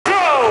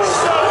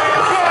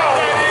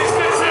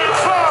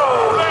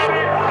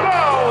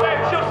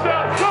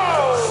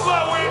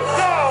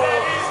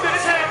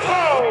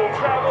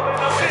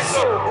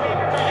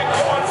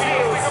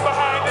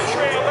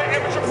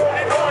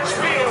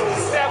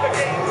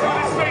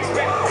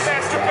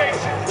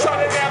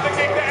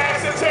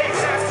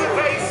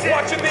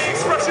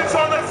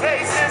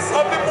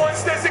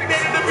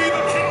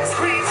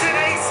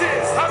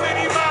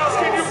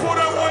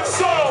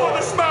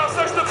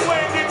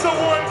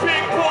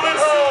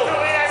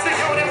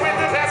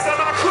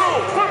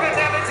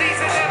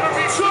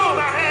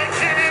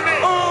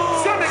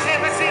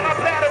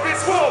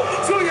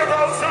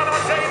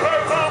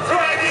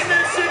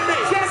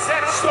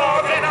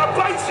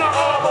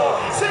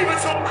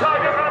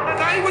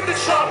with the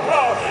sharp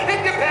claw.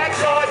 In your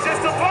backyard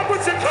just to fuck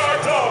with your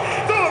car dog.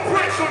 Throw a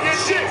brick on your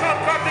shit,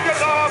 come to your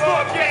alarm.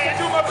 Fuck yeah,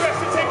 do my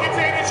best to take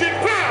advantage and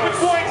pound.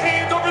 With one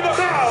hand over the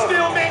mouth,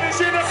 still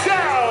managing a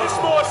sound. It's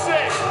more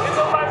set in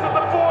the life of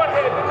the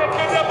forehead than they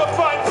can never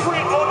find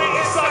print on the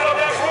inside of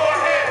that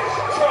forehead.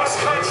 Cross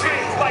country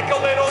like a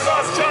little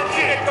lost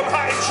junkie. Make them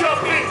high and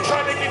jumpy,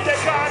 trying to get that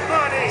God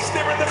money.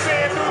 Steering the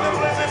van through the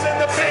blizzards and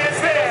the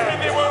fanfare.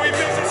 Spinning when we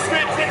visit,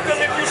 spit, pick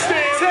them if you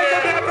stand there.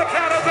 Take them out for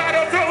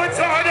Colorado, throwing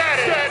hard at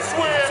it. That's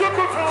where took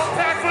a phone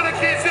pack for the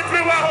kids and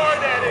threw a hard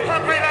at it.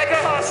 Hungry like a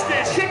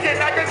hostage, kicking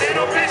like a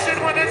little bitch and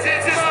when it's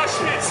in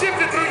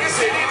shifting through your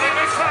city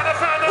limits, trying to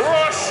find the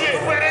raw shit.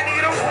 Where the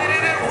needle hit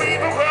it and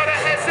weave and weld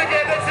our heads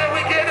together till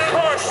we get a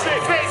car shit.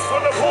 Face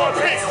full of war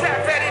paint,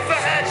 strap ready for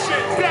action.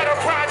 Battle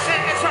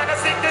project and trying to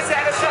seek the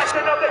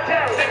satisfaction of the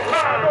captain.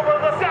 Climb over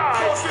the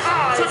sides,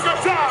 took a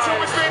dive to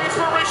his main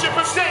inspiration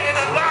for staying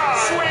alive.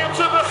 Swam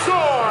to the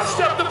shore,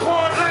 stepped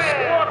upon land,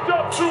 walked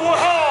up to a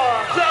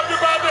hard, grabbed her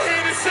by the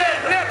hand and said,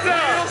 left her,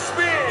 wheel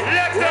spin,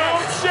 left her,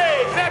 wrong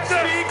shake, left her,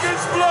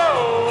 speakers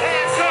blow,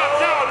 hands up,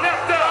 down,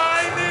 left her,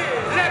 line in,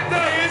 left her,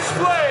 hands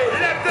play,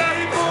 left her,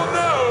 people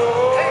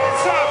know,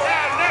 hands up,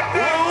 down, left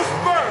her, roof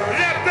burn,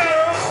 left her,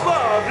 girls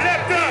love,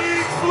 left her,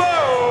 heat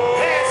flow,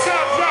 hands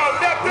up, down,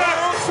 left her,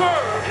 world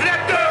turn,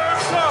 left her,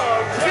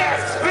 turn, yes,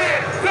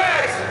 spin,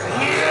 back,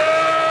 yeah!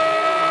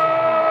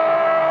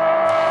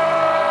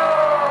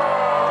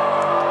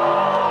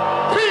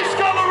 Peace,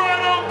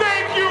 Colorado,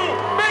 thank you,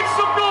 make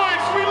some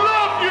noise, we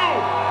love you!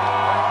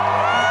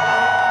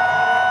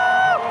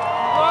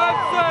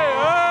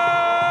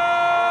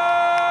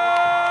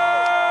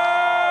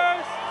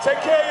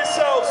 Take care of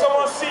yourselves. I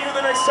want to see you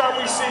the next time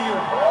we see you.